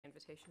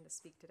invitation to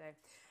speak today.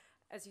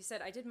 As you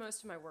said, I did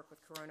most of my work with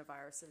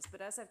coronaviruses,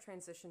 but as I've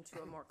transitioned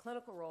to a more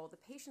clinical role, the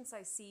patients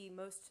I see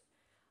most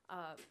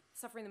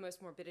suffering the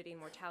most morbidity and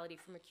mortality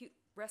from acute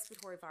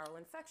respiratory viral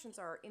infections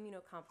are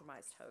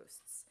immunocompromised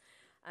hosts.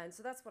 And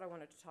so that's what I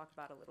wanted to talk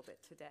about a little bit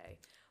today.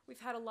 We've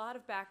had a lot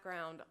of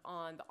background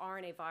on the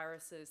RNA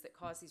viruses that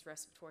cause these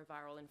respiratory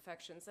viral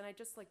infections, and I'd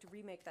just like to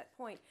remake that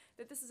point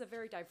that this is a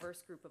very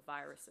diverse group of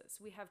viruses.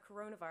 We have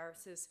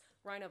coronaviruses,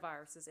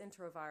 rhinoviruses,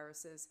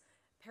 enteroviruses,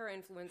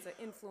 parainfluenza,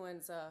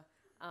 influenza,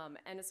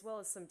 and as well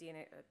as some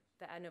DNA,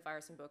 the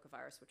adenovirus and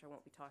bocavirus, which I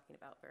won't be talking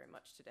about very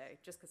much today,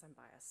 just because I'm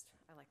biased.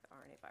 I like the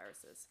RNA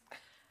viruses.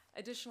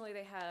 Additionally,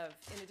 they have,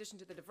 in addition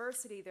to the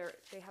diversity,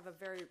 they have a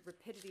very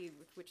rapidity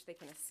with which they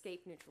can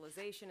escape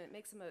neutralization. It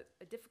makes them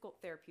a difficult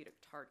therapeutic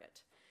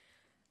target.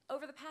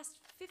 Over the past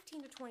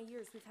 15 to 20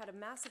 years, we've had a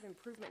massive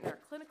improvement in our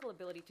clinical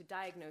ability to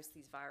diagnose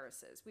these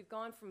viruses. We've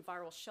gone from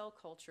viral shell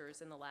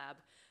cultures in the lab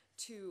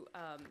to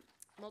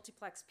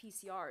multiplex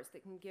PCRs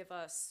that can give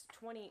us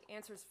 20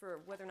 answers for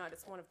whether or not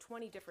it's one of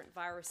 20 different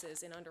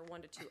viruses in under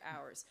 1 to 2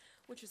 hours,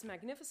 which has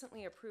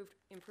magnificently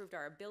improved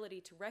our ability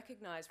to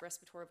recognize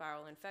respiratory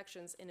viral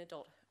infections in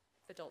adults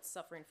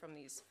suffering from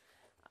these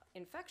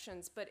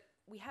infections, but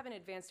we haven't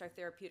advanced our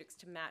therapeutics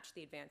to match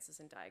the advances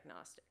in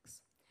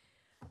diagnostics.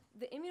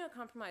 The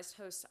immunocompromised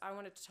hosts I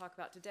wanted to talk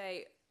about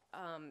today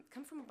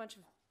come from a bunch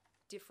of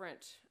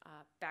different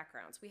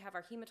backgrounds. We have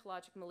our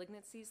hematologic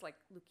malignancies like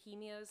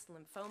leukemias,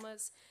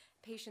 lymphomas,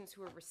 patients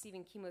who are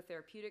receiving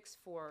chemotherapeutics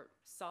for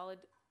solid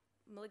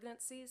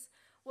malignancies.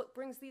 What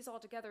brings these all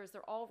together is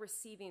they're all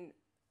receiving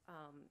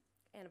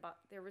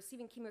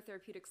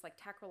chemotherapeutics like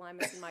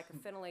tacrolimus and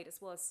mycophenolate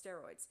as well as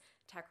steroids.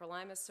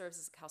 Tacrolimus serves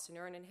as a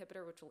calcineurin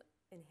inhibitor, which will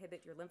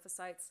inhibit your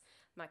lymphocytes.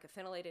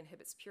 Mycophenolate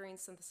inhibits purine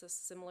synthesis,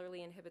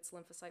 similarly inhibits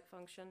lymphocyte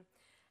function.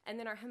 And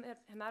then our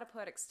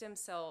hematopoietic stem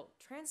cell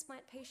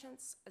transplant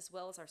patients, as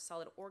well as our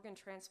solid organ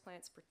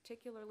transplants,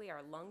 particularly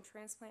our lung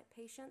transplant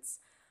patients,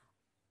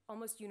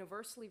 almost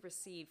universally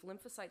receive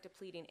lymphocyte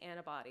depleting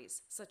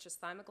antibodies, such as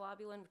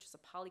thymoglobulin, which is a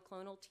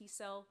polyclonal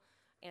T-cell,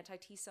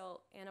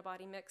 anti-T-cell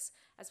antibody mix,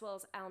 as well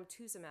as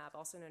alemtuzumab,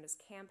 also known as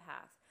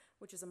Campath,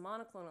 which is a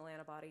monoclonal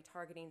antibody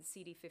targeting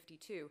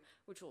CD52,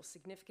 which will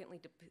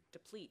significantly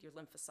deplete your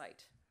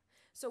lymphocyte.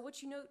 So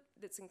what you note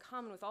that's in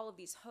common with all of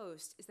these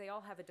hosts is they all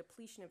have a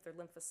depletion of their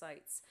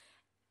lymphocytes,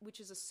 which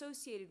is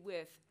associated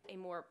with a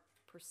more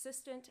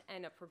persistent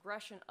and a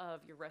progression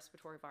of your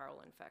respiratory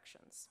viral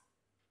infections.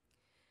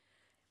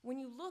 When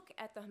you look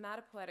at the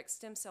hematopoietic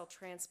stem cell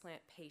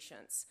transplant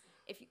patients,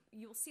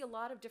 you'll see a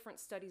lot of different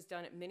studies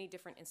done at many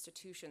different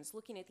institutions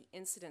looking at the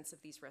incidence of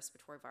these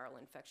respiratory viral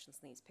infections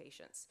in these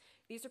patients.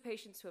 These are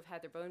patients who have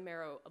had their bone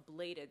marrow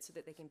ablated so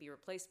that they can be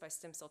replaced by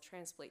stem cell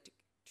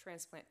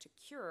transplant to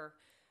cure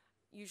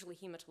usually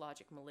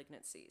hematologic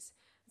malignancies.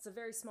 It's a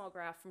very small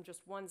graph from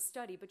just one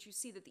study, but you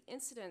see that the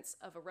incidence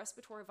of a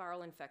respiratory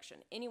viral infection,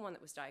 anyone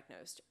that was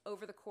diagnosed,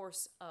 over the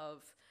course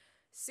of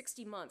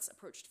 60 months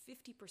approached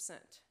 50%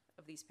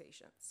 of these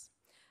patients.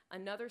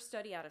 Another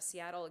study out of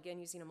Seattle, again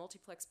using a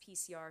multiplex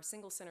PCR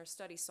single center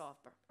study, saw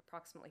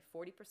approximately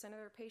 40% of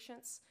their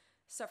patients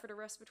suffered a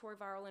respiratory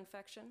viral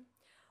infection.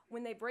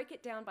 When they break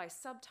it down by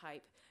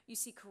subtype, you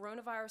see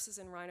coronaviruses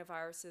and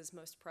rhinoviruses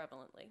most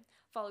prevalently,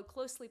 followed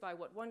closely by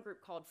what one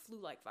group called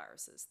flu-like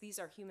viruses. These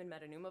are human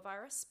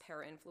metapneumovirus,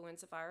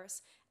 parainfluenza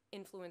virus,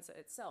 influenza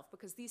itself,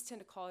 because these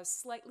tend to cause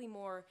slightly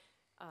more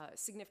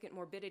significant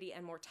morbidity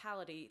and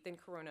mortality than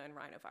corona and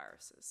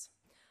rhinoviruses.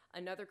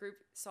 Another group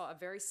saw a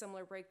very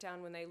similar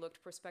breakdown when they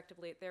looked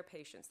prospectively at their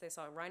patients. They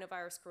saw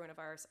rhinovirus,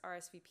 coronavirus,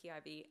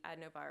 RSV-PIV,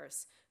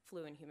 adenovirus,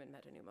 flu, and human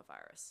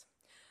metapneumovirus.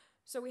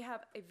 So we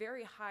have a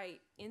very high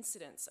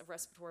incidence of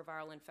respiratory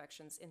viral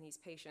infections in these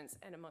patients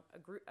and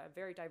a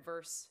very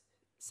diverse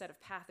set of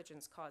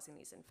pathogens causing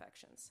these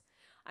infections.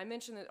 I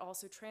mentioned that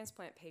also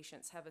transplant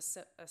patients have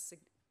a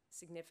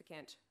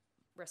significant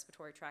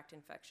respiratory tract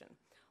infection.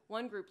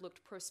 One group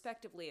looked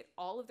prospectively at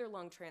all of their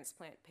lung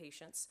transplant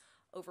patients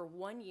over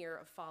 1 year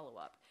of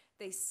follow-up.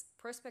 They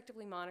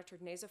prospectively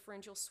monitored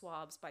nasopharyngeal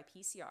swabs by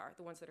PCR,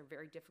 the ones that are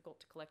very difficult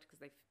to collect because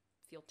they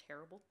feel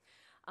terrible.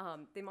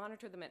 They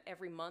monitored them at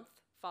every month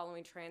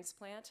following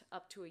transplant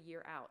up to a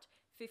year out.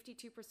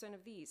 52%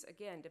 of these,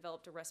 again,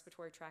 developed a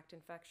respiratory tract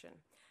infection.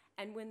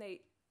 And when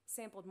they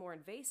sampled more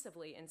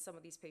invasively in some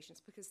of these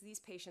patients, because these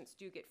patients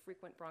do get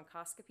frequent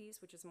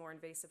bronchoscopies, which is a more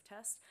invasive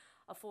test,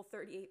 a full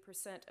 38%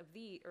 of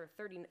or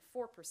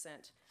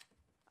 34%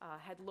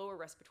 had lower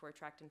respiratory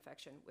tract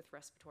infection with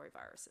respiratory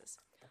viruses.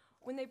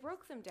 When they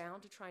broke them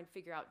down to try and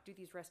figure out, do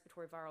these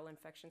respiratory viral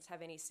infections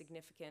have any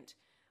significant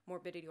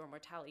morbidity or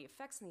mortality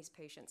effects in these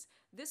patients,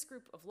 this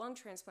group of lung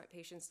transplant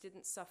patients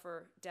didn't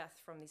suffer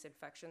death from these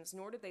infections,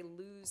 nor did they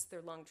lose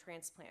their lung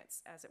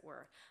transplants, as it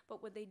were.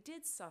 But what they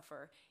did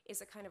suffer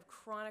is a kind of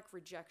chronic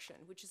rejection,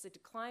 which is a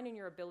decline in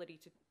your ability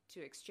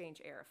to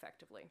exchange air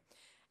effectively.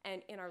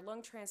 And in our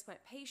lung transplant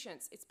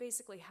patients, it's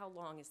basically how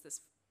long is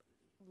this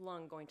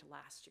lung going to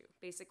last you?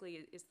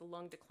 Basically, is the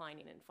lung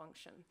declining in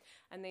function?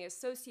 And they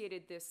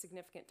associated this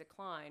significant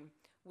decline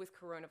with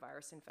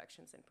coronavirus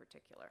infections in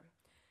particular.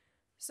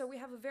 So we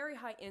have a very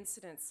high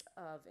incidence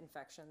of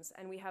infections,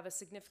 and we have a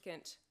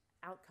significant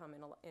outcome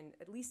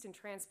at least in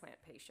transplant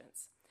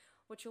patients.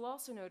 What you'll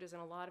also note is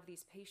in a lot of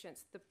these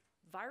patients, the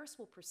virus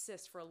will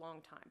persist for a long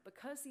time.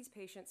 Because these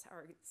patients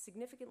are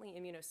significantly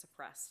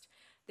immunosuppressed,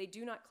 they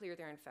do not clear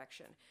their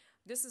infection.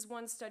 This is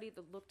one study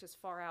that looked as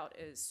far out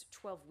as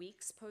 12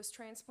 weeks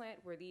post-transplant,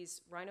 where these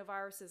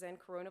rhinoviruses and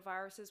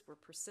coronaviruses were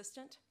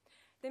persistent.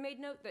 They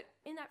made note that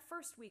in that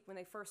first week when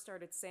they first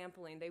started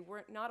sampling,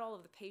 not all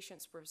of the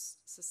patients were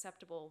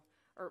susceptible,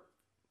 or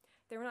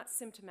they were not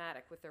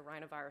symptomatic with their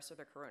rhinovirus or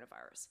their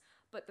coronavirus.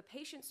 But the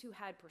patients who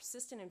had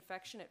persistent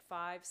infection at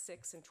 5,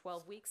 6, and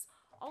 12 weeks,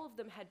 all of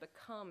them had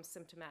become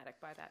symptomatic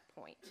by that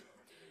point.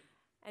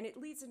 And it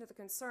leads into the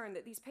concern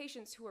that these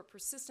patients who are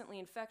persistently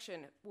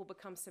infection will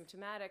become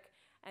symptomatic,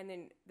 and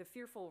then the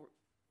fearful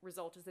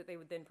result is that they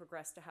would then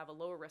progress to have a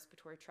lower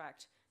respiratory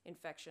tract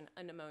infection,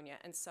 a pneumonia,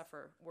 and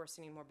suffer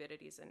worsening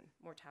morbidities and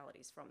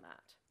mortalities from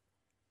that.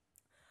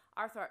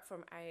 Our thought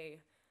from a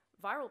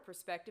viral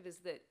perspective is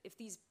that if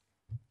these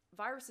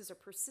viruses are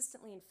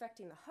persistently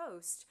infecting the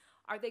host,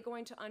 are they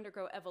going to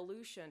undergo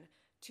evolution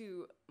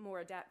to more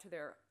adapt to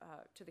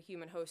to the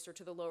human host or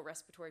to the lower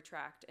respiratory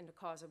tract and to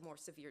cause a more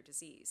severe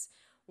disease?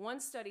 One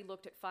study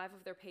looked at 5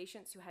 of their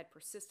patients who had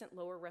persistent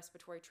lower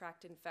respiratory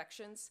tract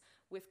infections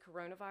with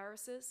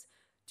coronaviruses.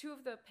 2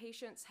 of the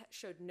patients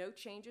showed no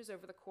changes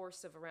over the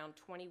course of around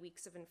 20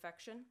 weeks of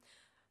infection.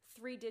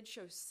 3 did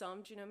show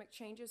some genomic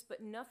changes,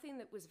 but nothing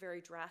that was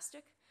very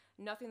drastic,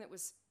 nothing that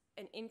was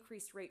an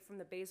increased rate from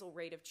the basal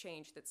rate of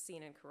change that's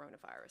seen in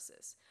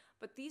coronaviruses.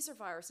 But these are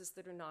viruses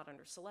that are not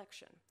under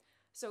selection.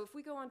 So if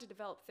we go on to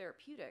develop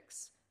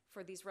therapeutics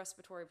for these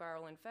respiratory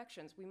viral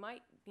infections, we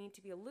might need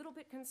to be a little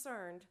bit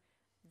concerned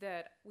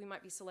that we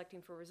might be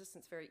selecting for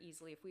resistance very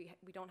easily if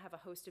we don't have a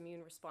host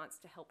immune response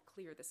to help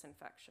clear this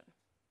infection.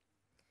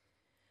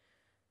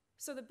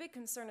 So the big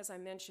concern, as I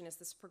mentioned, is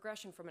this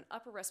progression from an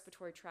upper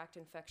respiratory tract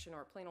infection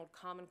or a plain old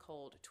common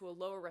cold to a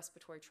lower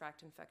respiratory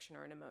tract infection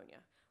or a pneumonia.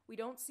 We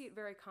don't see it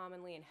very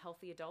commonly in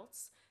healthy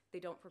adults. They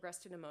don't progress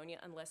to pneumonia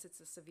unless it's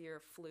a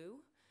severe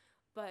flu.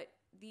 But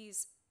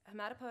these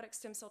hematopoietic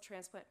stem cell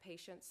transplant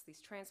patients, these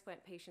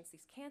transplant patients,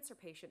 these cancer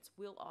patients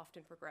will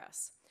often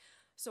progress.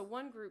 So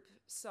one group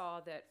saw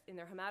that in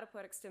their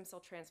hematopoietic stem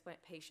cell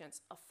transplant patients,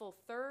 a full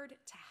third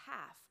to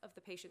half of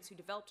the patients who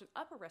developed an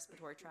upper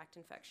respiratory tract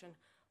infection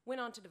went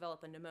on to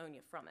develop a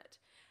pneumonia from it.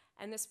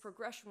 And this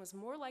progression was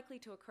more likely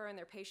to occur in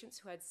their patients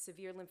who had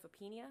severe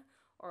lymphopenia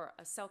or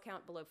a cell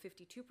count below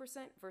 52%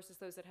 versus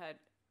those that had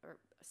a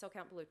cell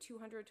count below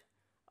 200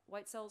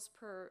 white cells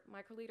per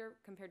microliter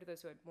compared to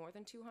those who had more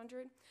than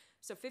 200.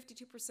 So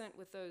 52%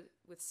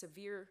 with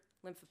severe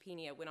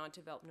lymphopenia went on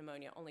to develop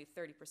pneumonia. Only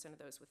 30% of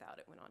those without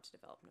it went on to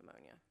develop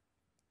pneumonia.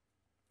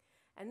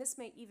 And this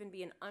may even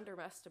be an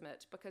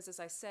underestimate because, as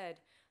I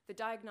said, the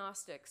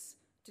diagnostics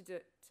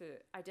to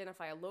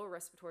identify a lower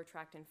respiratory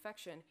tract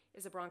infection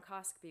is a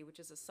bronchoscopy,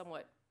 which is a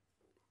somewhat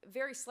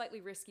very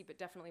slightly risky but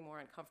definitely more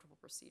uncomfortable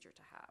procedure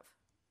to have.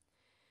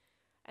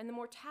 And the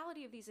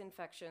mortality of these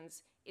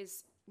infections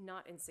is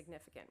not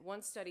insignificant.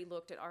 One study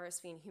looked at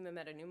RSV and human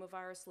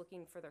metapneumovirus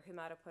looking for their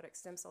hematopoietic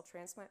stem cell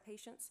transplant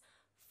patients.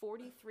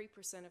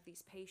 43% of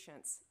these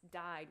patients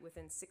died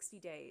within 60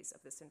 days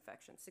of this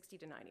infection, 60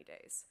 to 90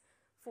 days,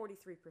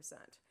 43%.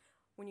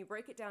 When you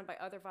break it down by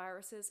other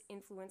viruses,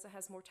 influenza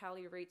has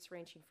mortality rates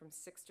ranging from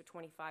 6 to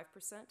 25%,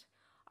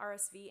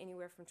 RSV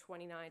anywhere from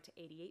 29 to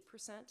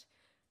 88%,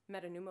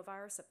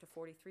 metapneumovirus up to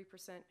 43%,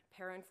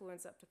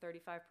 parainfluenza up to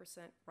 35%,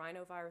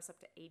 rhinovirus up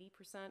to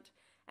 80%,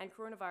 and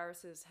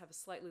coronaviruses have a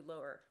slightly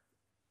lower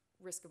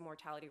risk of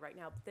mortality right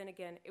now. But then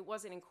again, it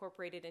wasn't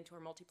incorporated into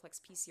our multiplex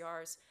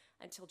PCRs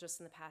until just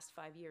in the past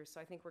 5 years, so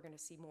I think we're going to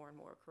see more and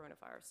more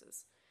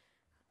coronaviruses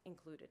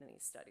included in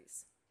these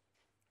studies.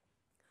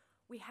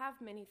 We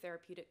have many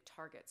therapeutic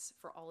targets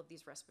for all of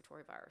these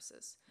respiratory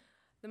viruses.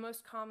 The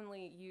most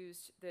commonly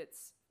used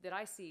that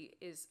I see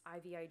is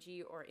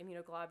IVIG or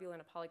immunoglobulin,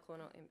 a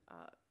polyclonal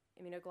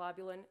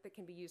immunoglobulin that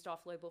can be used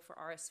off-label for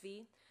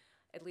RSV.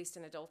 At least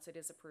in adults, it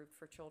is approved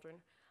for children.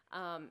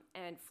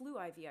 And flu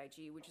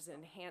IVIG, which is an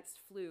enhanced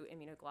flu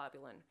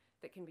immunoglobulin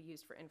that can be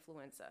used for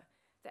influenza.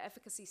 The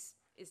efficacy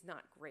is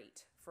not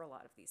great for a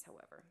lot of these,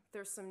 however.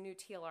 There's some new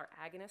TLR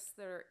agonists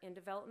that are in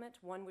development,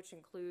 one which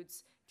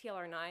includes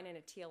TLR9 and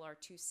a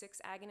TLR26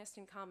 agonist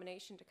in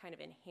combination to kind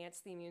of enhance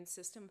the immune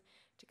system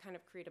to kind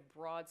of create a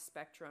broad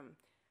spectrum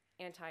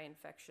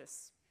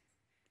anti-infectious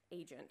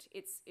agent.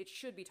 It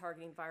should be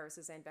targeting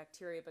viruses and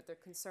bacteria, but their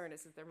concern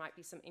is that there might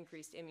be some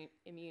increased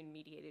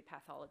immune-mediated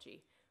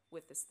pathology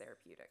with this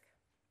therapeutic.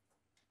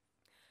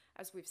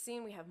 As we've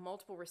seen, we have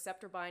multiple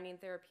receptor-binding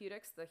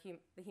therapeutics, the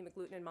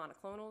hemagglutinin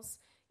monoclonals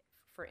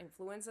for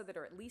influenza that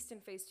are at least in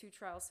phase 2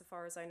 trials so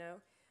far as I know,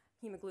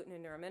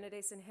 hemagglutinin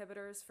neuraminidase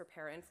inhibitors for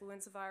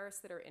parainfluenza virus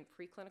that are in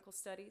preclinical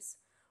studies.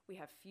 We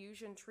have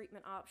fusion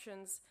treatment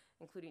options,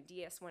 including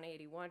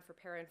DS-181 for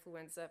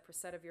parainfluenza,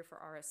 procitovir for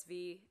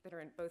RSV,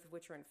 both of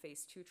which are in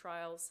phase 2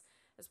 trials,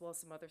 as well as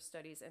some other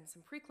studies, and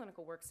some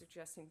preclinical work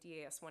suggesting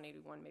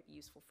DS-181 may be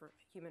useful for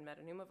human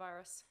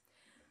metapneumovirus.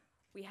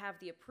 We have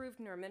the approved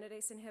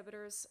neuraminidase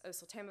inhibitors,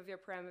 oseltamivir,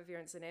 peramivir,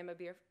 and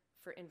zanamivir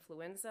for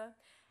influenza,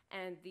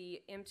 and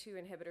the M2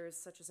 inhibitors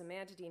such as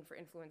amantadine for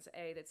influenza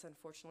A that's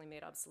unfortunately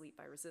made obsolete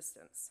by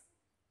resistance.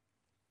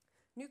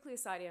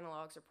 Nucleoside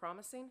analogs are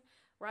promising.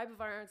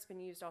 Ribavirin's been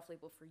used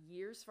off-label for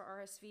years for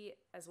RSV,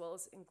 as well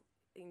as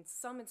in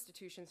some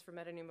institutions for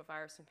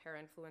metapneumovirus and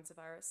parainfluenza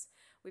virus.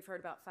 We've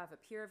heard about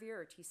favipiravir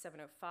or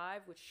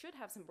T705, which should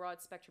have some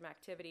broad-spectrum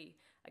activity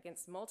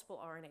against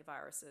multiple RNA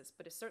viruses,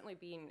 but is certainly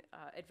being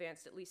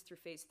advanced at least through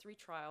phase 3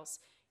 trials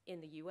in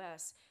the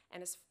US,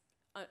 and is,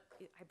 I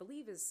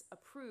believe is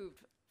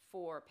approved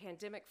for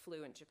pandemic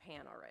flu in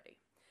Japan already.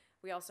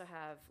 We also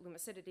have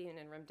lumicididine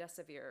and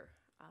remdesivir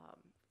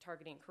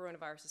targeting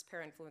coronaviruses,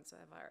 parainfluenza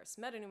virus,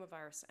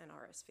 metapneumovirus, and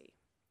RSV.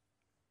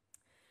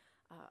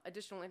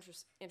 Additional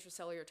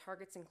intracellular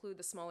targets include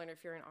the small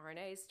interfering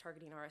RNAs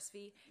targeting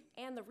RSV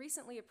and the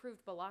recently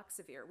approved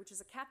baloxavir, which is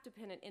a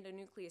cap-dependent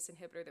endonuclease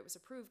inhibitor that was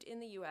approved in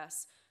the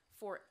US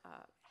for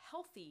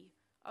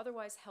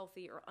otherwise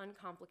healthy or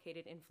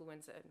uncomplicated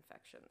influenza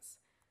infections.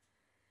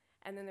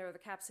 And then there are the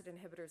capsid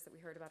inhibitors that we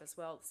heard about as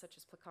well, such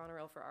as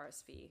pleconaril for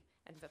RSV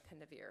and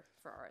vapendavir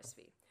for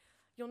RSV.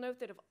 You'll note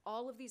that of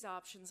all of these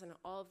options and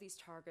all of these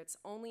targets,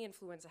 only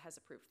influenza has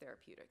approved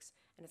therapeutics.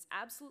 And it's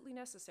absolutely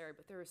necessary,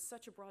 but there is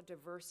such a broad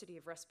diversity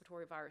of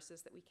respiratory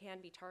viruses that we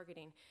can be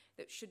targeting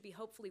that should be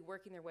hopefully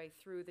working their way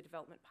through the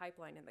development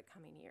pipeline in the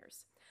coming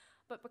years.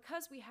 But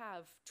because we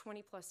have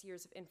 20 plus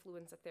years of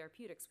influenza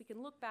therapeutics, we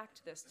can look back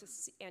to this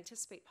to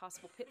anticipate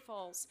possible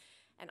pitfalls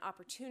and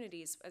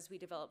opportunities as we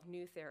develop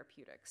new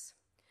therapeutics.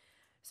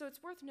 So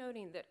it's worth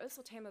noting that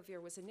oseltamivir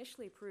was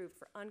initially approved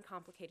for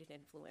uncomplicated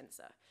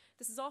influenza.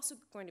 This is also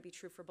going to be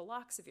true for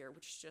baloxavir,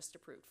 which is just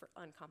approved for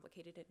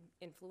uncomplicated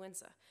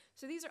influenza.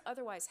 So these are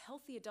otherwise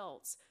healthy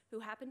adults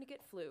who happen to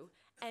get flu,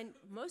 and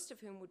most of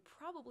whom would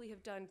probably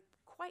have done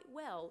quite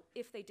well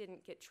if they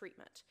didn't get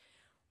treatment.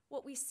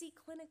 What we see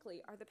clinically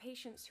are the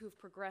patients who have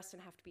progressed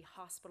and have to be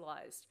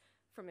hospitalized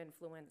from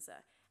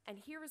influenza, and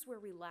here is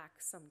where we lack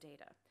some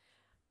data.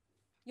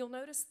 You'll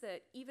notice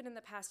that even in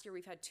the past year,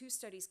 we've had 2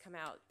 studies come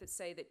out that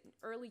say that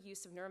early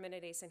use of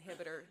neuraminidase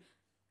inhibitor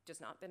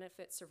does not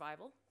benefit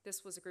survival.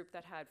 This was a group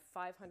that had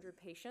 500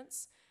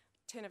 patients,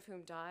 10 of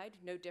whom died,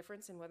 no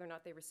difference in whether or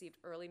not they received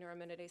early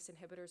neuraminidase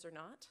inhibitors or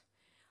not.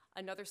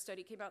 Another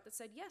study came out that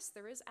said, yes,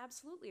 there is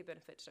absolutely a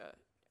benefit to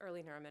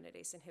early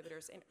neuraminidase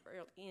inhibitors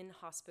in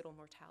hospital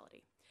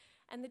mortality.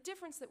 And the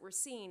difference that we're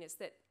seeing is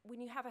that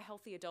when you have a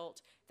healthy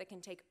adult that can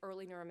take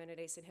early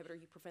neuraminidase inhibitor,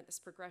 you prevent this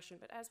progression.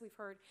 But as we've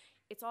heard,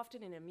 it's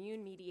often an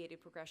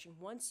immune-mediated progression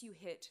once you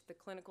hit the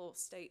clinical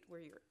state where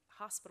you're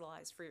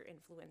hospitalized for your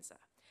influenza.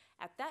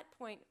 At that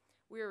point,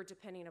 we are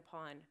depending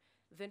upon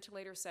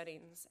ventilator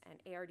settings and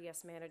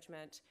ARDS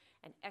management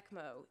and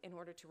ECMO in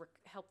order to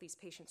help these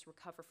patients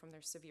recover from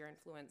their severe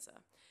influenza.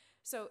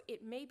 So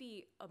it may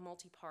be a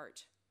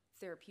multi-part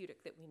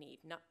therapeutic that we need,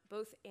 not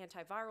both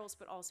antivirals,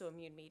 but also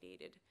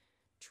immune-mediated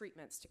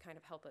treatments to kind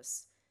of help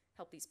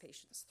these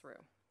patients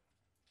through.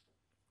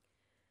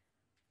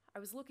 I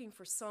was looking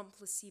for some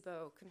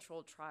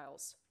placebo-controlled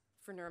trials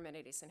for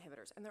neuraminidase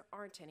inhibitors, and there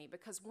aren't any,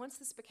 because once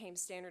this became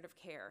standard of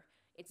care,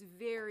 it's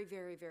very,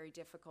 very, very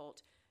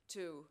difficult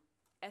to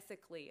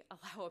ethically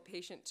allow a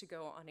patient to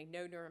go on a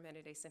no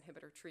neuraminidase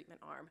inhibitor treatment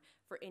arm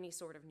for any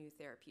sort of new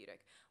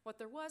therapeutic. What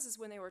there was is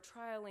when they were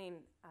trialing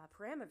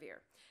peramivir,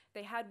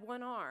 they had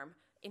one arm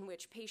in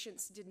which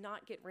patients did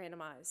not get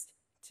randomized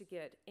to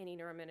get any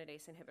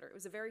neuraminidase inhibitor. It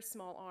was a very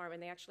small arm,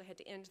 and they actually had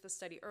to end the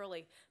study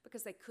early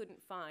because they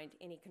couldn't find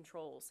any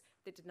controls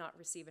that did not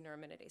receive a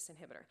neuraminidase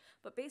inhibitor.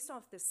 But based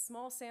off this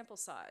small sample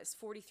size,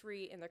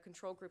 43 in the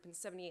control group and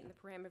 78 in the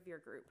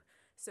peramivir group,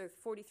 so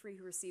 43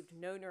 who received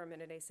no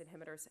neuraminidase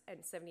inhibitors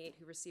and 78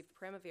 who received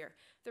peramivir,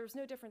 there was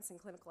no difference in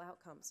clinical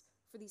outcomes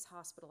for these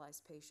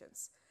hospitalized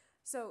patients.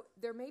 So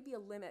there may be a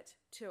limit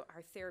to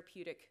our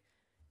therapeutic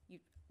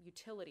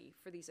utility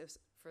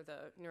for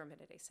the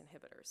neuraminidase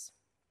inhibitors.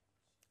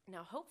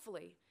 Now,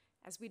 hopefully,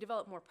 as we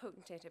develop more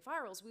potent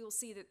antivirals, we will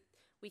see that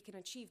we can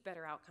achieve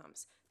better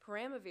outcomes.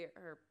 Peramivir,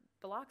 or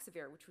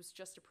baloxavir, which was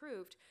just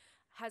approved,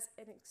 has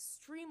an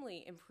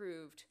extremely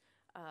improved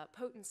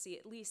potency,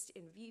 at least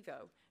in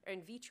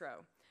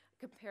vitro,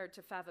 compared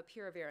to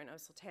favipiravir and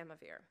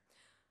oseltamivir.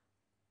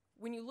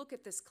 When you look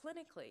at this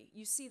clinically,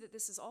 you see that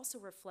this is also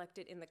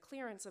reflected in the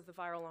clearance of the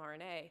viral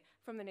RNA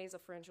from the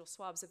nasopharyngeal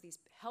swabs of these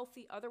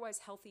otherwise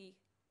healthy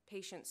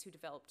patients who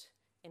developed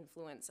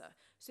influenza.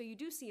 So you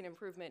do see an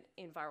improvement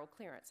in viral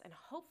clearance, and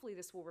hopefully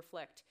this will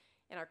reflect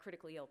in our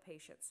critically ill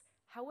patients.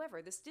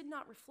 However, this did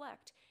not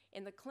reflect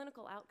in the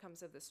clinical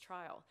outcomes of this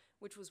trial,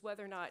 which was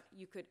whether or not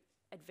you could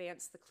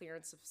advance the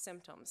clearance of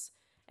symptoms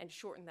and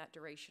shorten that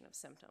duration of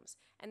symptoms.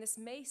 And this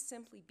may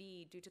simply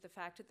be due to the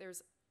fact that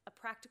there's a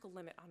practical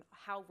limit on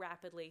how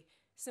rapidly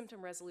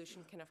symptom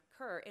resolution can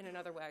occur in an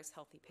otherwise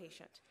healthy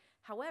patient.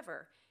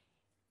 However,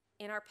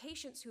 in our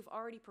patients who've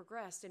already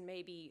progressed and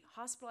may be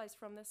hospitalized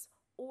from this,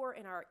 or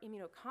in our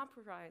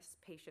immunocompromised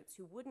patients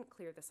who wouldn't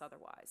clear this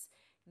otherwise,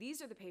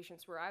 these are the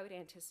patients where I would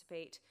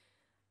anticipate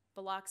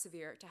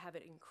baloxavir to have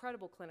an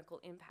incredible clinical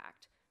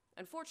impact.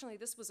 Unfortunately,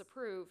 this was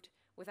approved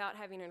without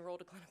having enrolled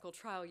a clinical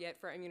trial yet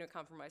for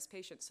immunocompromised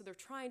patients. So they're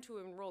trying to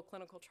enroll a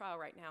clinical trial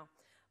right now,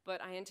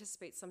 but I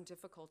anticipate some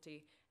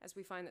difficulty as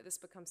we find that this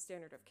becomes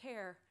standard of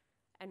care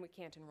and we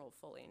can't enroll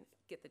fully and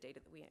get the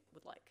data that we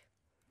would like.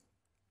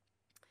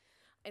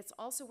 It's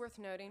also worth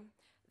noting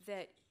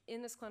that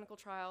in this clinical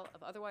trial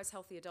of otherwise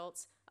healthy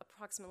adults,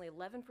 approximately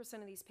 11%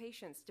 of these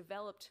patients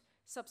developed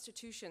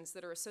substitutions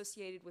that are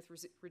associated with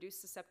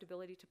reduced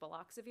susceptibility to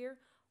baloxavir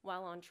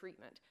while on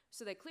treatment.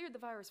 So they cleared the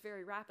virus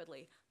very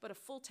rapidly, but a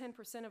full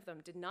 10% of them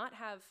did not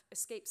have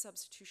escape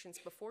substitutions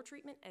before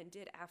treatment and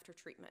did after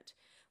treatment,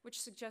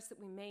 which suggests that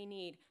we may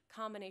need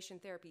combination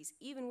therapies,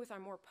 even with our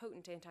more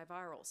potent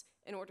antivirals,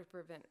 in order to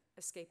prevent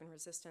escape and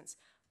resistance,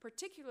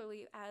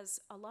 particularly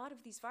as a lot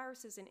of these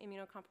viruses in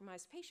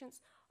immunocompromised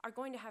patients are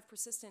going to have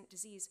persistent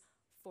disease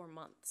for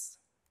months.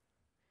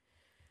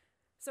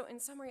 So in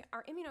summary,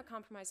 our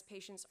immunocompromised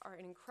patients are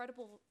an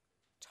incredible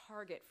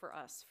target for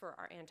us for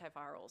our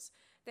antivirals.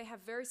 They have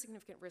very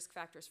significant risk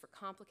factors for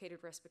complicated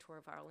respiratory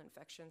viral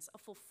infections. A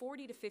full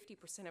 40 to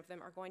 50% of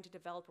them are going to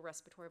develop a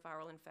respiratory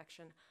viral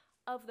infection.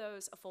 Of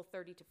those, a full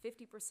 30 to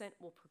 50%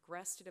 will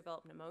progress to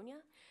develop pneumonia.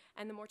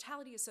 And the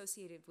mortality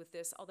associated with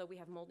this, although we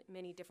have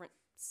many different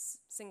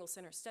single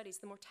center studies,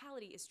 the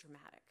mortality is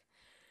dramatic.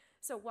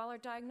 So while our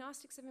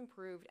diagnostics have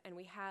improved and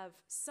we have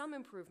some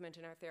improvement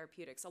in our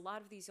therapeutics, a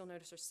lot of these you'll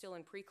notice are still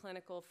in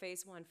preclinical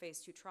phase 1,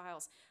 phase 2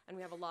 trials, and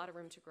we have a lot of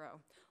room to grow.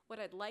 What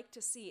I'd like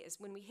to see is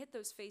when we hit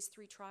those phase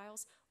 3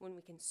 trials, when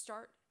we can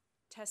start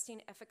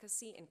testing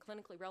efficacy in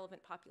clinically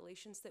relevant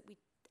populations, that we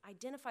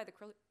identify the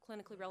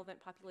clinically relevant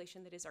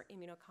population that is our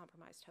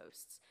immunocompromised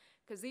hosts,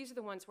 because these are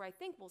the ones where I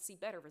think we'll see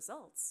better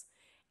results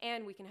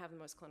and we can have the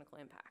most clinical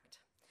impact.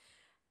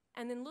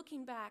 And then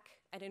looking back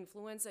at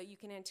influenza, you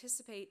can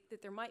anticipate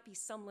that there might be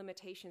some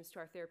limitations to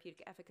our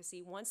therapeutic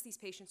efficacy once these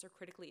patients are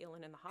critically ill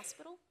and in the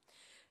hospital.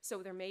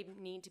 So there may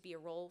need to be a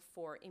role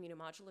for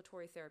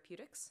immunomodulatory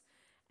therapeutics.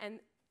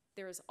 And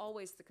there is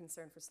always the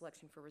concern for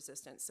selection for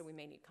resistance, so we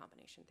may need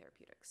combination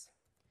therapeutics.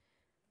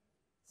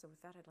 So with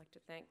that, I'd like to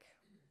thank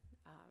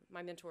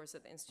my mentors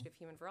at the Institute of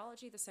Human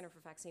Virology, the Center for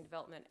Vaccine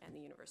Development, and the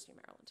University of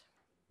Maryland.